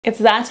It's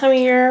that time of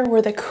year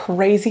where the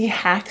crazy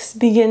hacks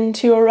begin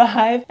to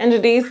arrive. In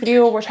today's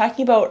video, we're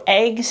talking about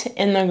eggs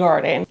in the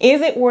garden.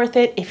 Is it worth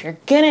it? If you're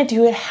gonna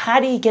do it, how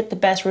do you get the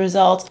best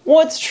results?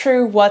 What's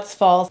true, what's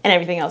false, and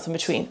everything else in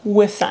between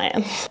with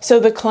science. So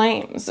the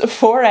claims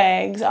for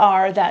eggs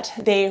are that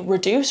they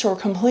reduce or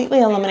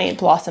completely eliminate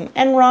blossom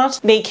end rot.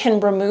 They can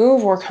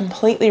remove or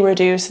completely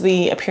reduce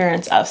the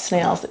appearance of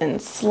snails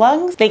and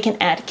slugs. They can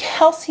add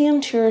calcium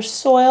to your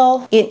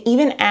soil. It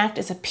even act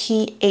as a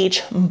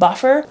pH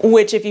buffer,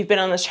 which if you've been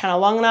on this channel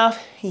long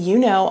enough, you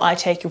know I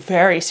take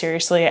very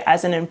seriously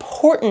as an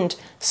important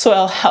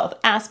soil health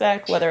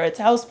aspect, whether it's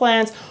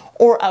houseplants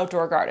or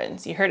outdoor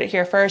gardens. You heard it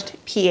here first,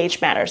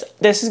 pH matters.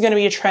 This is going to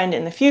be a trend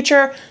in the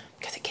future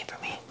because it came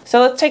from me. So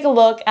let's take a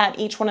look at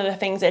each one of the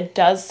things it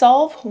does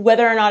solve,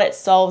 whether or not it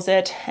solves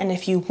it, and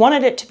if you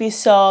wanted it to be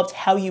solved,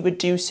 how you would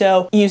do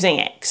so using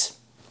eggs,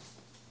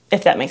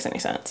 if that makes any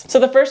sense. So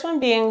the first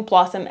one being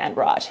blossom end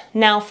rot.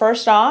 Now,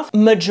 first off,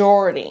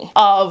 majority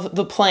of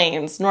the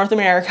plains, North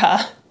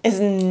America, is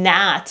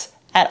not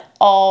at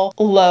all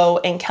low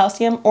in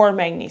calcium or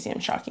magnesium,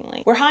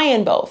 shockingly. We're high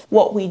in both.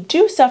 What we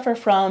do suffer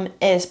from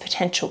is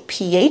potential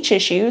pH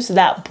issues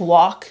that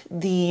block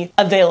the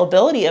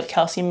availability of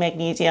calcium,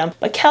 magnesium,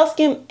 but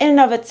calcium in and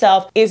of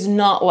itself is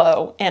not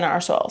low in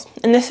our soils.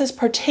 And this is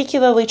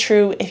particularly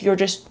true if you're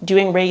just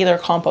doing regular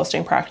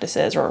composting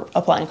practices or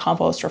applying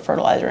compost or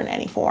fertilizer in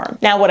any form.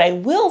 Now, what I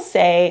will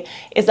say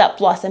is that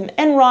blossom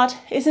end rot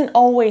isn't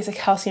always a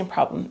calcium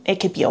problem. It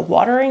could be a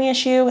watering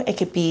issue, it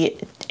could be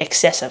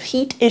excessive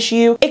heat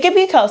issue, it could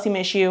be a calcium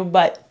issue,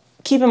 but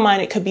keep in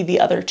mind it could be the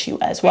other two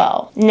as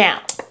well.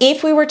 Now,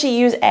 if we were to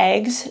use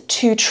eggs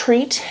to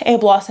treat a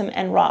blossom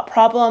end rot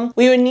problem,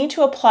 we would need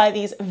to apply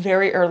these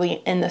very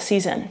early in the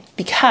season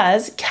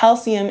because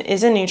calcium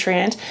is a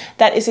nutrient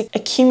that is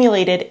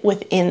accumulated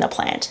within the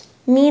plant,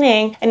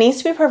 meaning it needs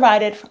to be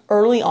provided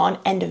early on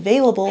and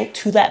available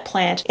to that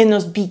plant in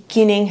those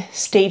beginning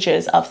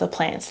stages of the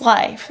plant's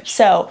life.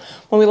 So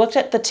when we looked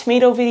at the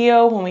tomato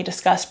video, when we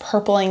discussed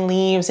purpling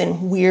leaves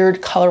and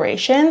weird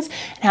colorations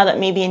and how that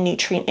may be a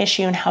nutrient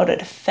issue and how it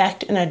would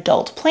affect an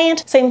adult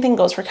plant, same thing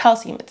goes for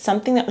calcium. It's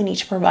something that we need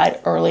to provide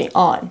early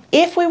on.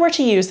 If we were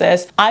to use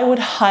this, I would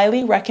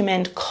highly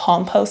recommend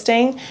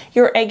composting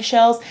your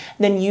eggshells,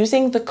 then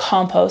using the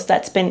compost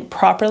that's been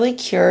properly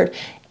cured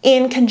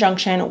in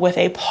conjunction with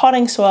a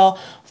potting soil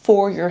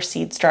for your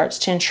seed starts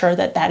to ensure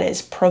that that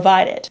is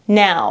provided.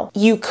 Now,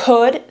 you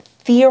could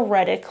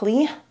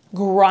theoretically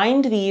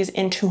grind these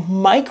into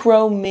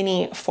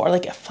mini for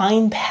like a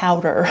fine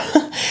powder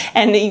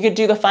and you could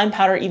do the fine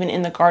powder even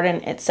in the garden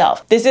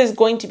itself. This is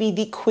going to be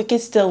the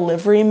quickest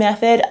delivery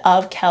method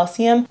of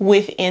calcium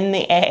within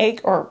the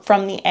egg or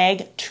from the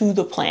egg to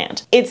the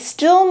plant. It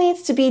still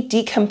needs to be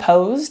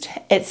decomposed.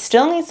 It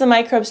still needs the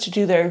microbes to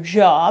do their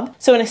job.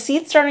 So in a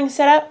seed starting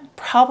setup,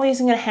 probably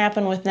isn't going to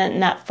happen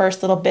within that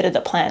first little bit of the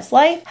plant's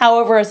life.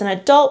 However, as an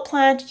adult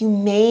plant, you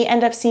may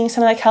end up seeing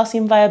some of that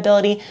calcium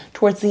viability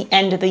towards the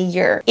end of the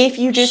year. If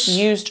you just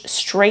used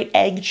straight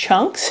egg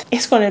chunks,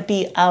 it's going to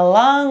be a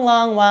long,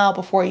 long while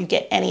before you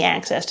get any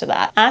access to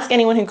that. Ask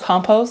anyone who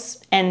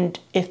composts and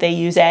if they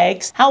use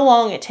eggs, how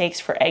long it takes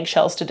for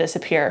eggshells to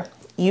disappear.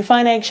 You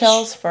find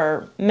eggshells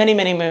for many,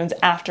 many moons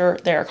after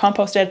they're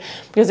composted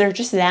because they're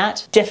just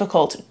that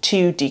difficult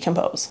to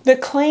decompose. The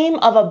claim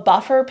of a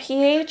buffer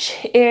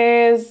pH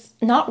is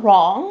not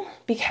wrong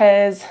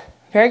because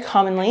very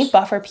commonly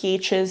buffer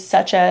pHs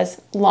such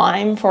as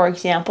lime, for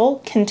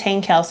example,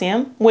 contain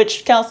calcium,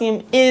 which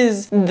calcium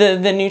is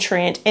the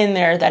nutrient in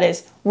there that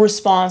is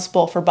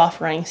responsible for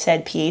buffering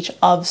said pH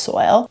of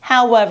soil.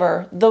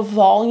 However, the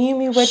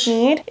volume you would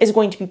need is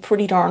going to be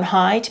pretty darn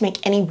high to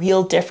make any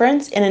real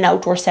difference in an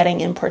outdoor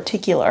setting in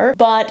particular.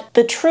 But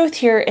the truth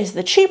here is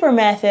the cheaper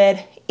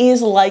method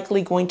is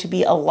likely going to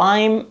be a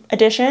lime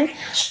addition,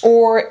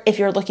 or if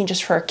you're looking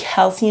just for a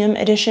calcium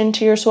addition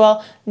to your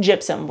soil,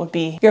 gypsum would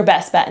be your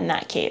best bet in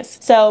that case.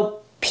 So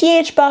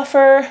pH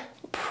buffer,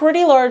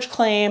 pretty large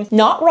claim,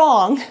 not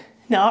wrong,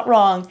 not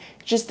wrong,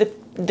 just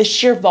the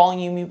sheer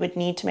volume you would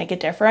need to make a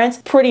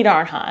difference, pretty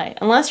darn high.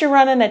 Unless you're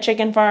running a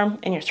chicken farm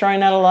and you're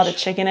throwing out a lot of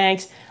chicken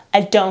eggs, I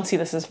don't see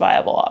this as a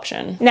viable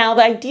option. Now,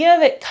 the idea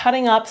of it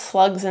cutting up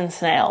slugs and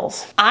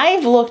snails,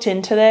 I've looked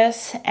into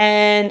this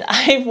and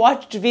I've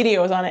watched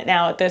videos on it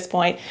now at this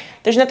point.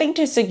 There's nothing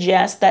to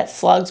suggest that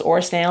slugs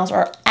or snails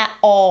are at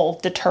all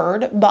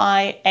deterred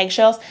by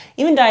eggshells.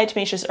 Even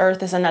diatomaceous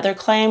earth is another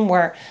claim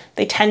where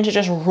they tend to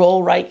just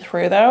roll right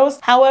through those.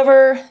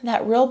 However,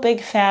 that real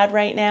big fad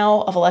right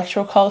now of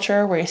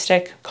electroculture where you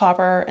stick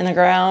copper in the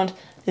ground,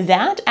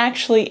 that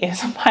actually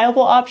is a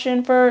viable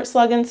option for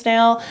slug and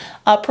snail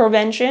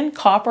prevention.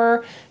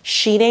 Copper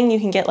sheeting, you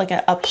can get like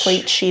a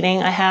plate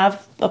sheeting. I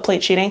have a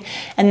plate sheeting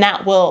and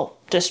that will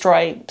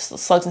destroy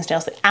slugs and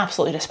snails. They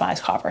absolutely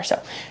despise copper.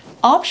 So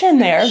option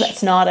there,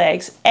 that's not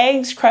eggs.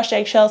 Eggs, crushed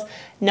eggshells,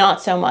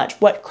 not so much.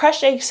 What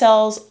crushed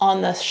eggshells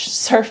on the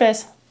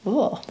surface,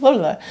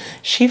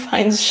 she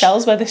finds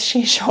shells by the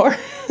seashore.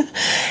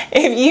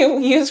 If you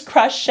use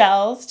crushed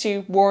shells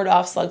to ward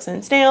off slugs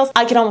and snails,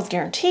 I can almost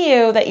guarantee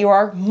you that you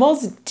are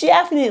most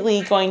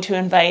definitely going to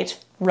invite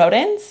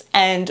rodents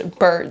and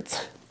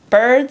birds.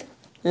 Birds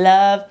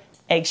love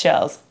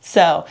eggshells.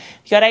 So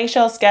if you got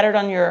eggshells scattered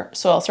on your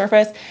soil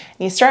surface and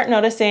you start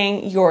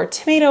noticing your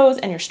tomatoes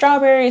and your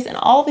strawberries and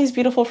all these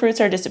beautiful fruits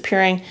are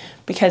disappearing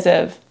because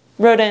of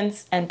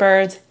rodents and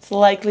birds, it's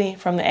likely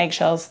from the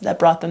eggshells that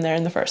brought them there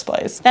in the first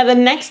place. Now the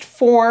next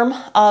form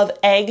of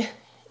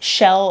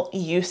eggshell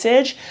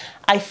usage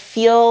I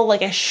feel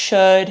like I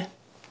should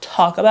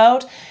talk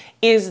about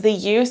is the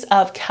use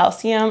of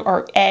calcium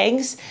or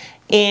eggs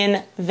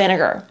in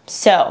vinegar.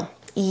 So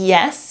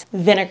yes,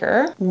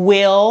 vinegar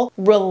will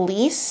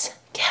release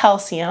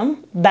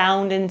calcium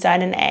bound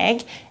inside an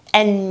egg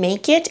and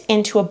make it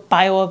into a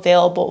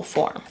bioavailable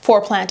form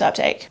for plant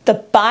uptake.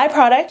 The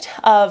byproduct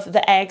of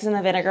the eggs in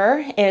the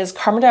vinegar is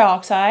carbon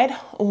dioxide,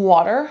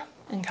 water,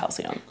 and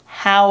calcium.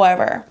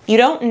 However, you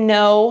don't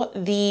know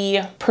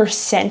the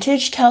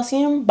percentage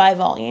calcium by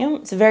volume.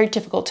 It's very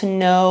difficult to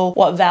know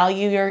what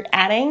value you're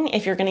adding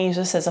if you're gonna use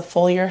this as a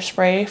foliar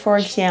spray, for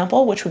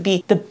example, which would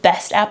be the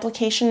best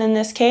application in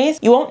this case.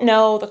 You won't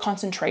know the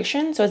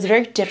concentration, so it's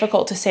very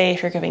difficult to say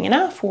if you're giving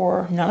enough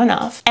or not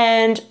enough.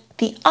 And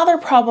the other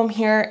problem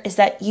here is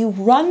that you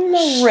run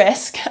the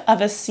risk of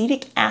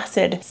acetic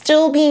acid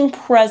still being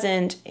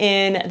present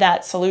in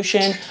that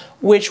solution,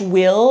 which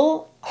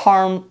will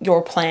harm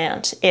your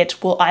plant.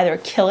 It will either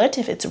kill it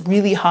if it's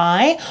really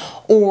high,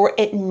 or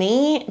it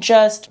may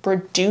just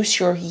reduce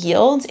your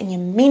yields and you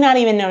may not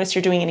even notice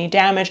you're doing any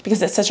damage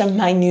because it's such a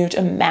minute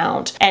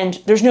amount. And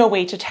there's no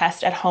way to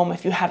test at home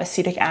if you have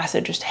acetic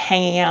acid just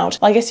hanging out.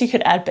 Well, I guess you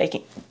could add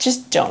baking.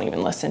 Just don't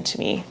even listen to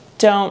me.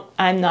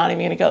 I'm not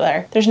even gonna go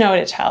there. There's no way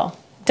to tell.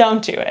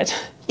 Don't do it.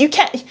 You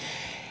can't,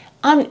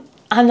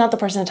 I'm not the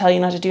person to tell you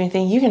not to do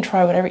anything. You can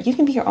try whatever. You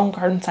can be your own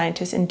garden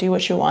scientist and do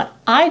what you want.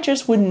 I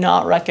just would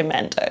not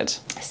recommend it.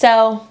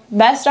 So,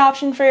 best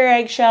option for your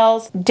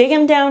eggshells, dig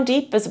them down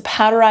deep as a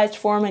powderized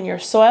form in your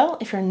soil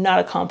if you're not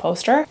a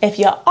composter. If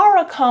you are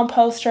a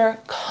composter,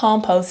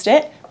 compost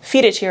it.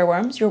 Feed it to your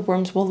worms. Your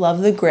worms will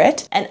love the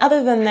grit. And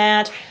other than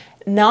that,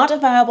 not a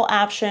viable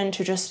option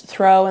to just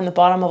throw in the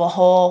bottom of a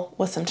hole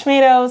with some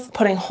tomatoes.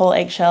 Putting whole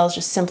eggshells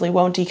just simply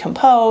won't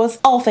decompose.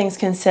 All things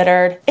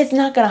considered, it's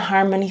not gonna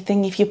harm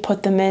anything if you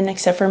put them in,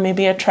 except for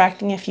maybe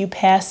attracting a few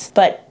pests,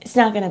 but it's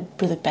not gonna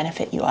really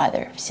benefit you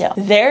either. So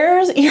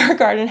there's your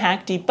garden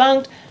hack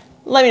debunked.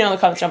 Let me know in the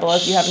comments down below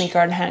if you have any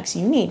garden hacks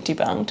you need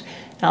debunked,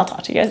 and I'll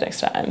talk to you guys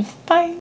next time. Bye.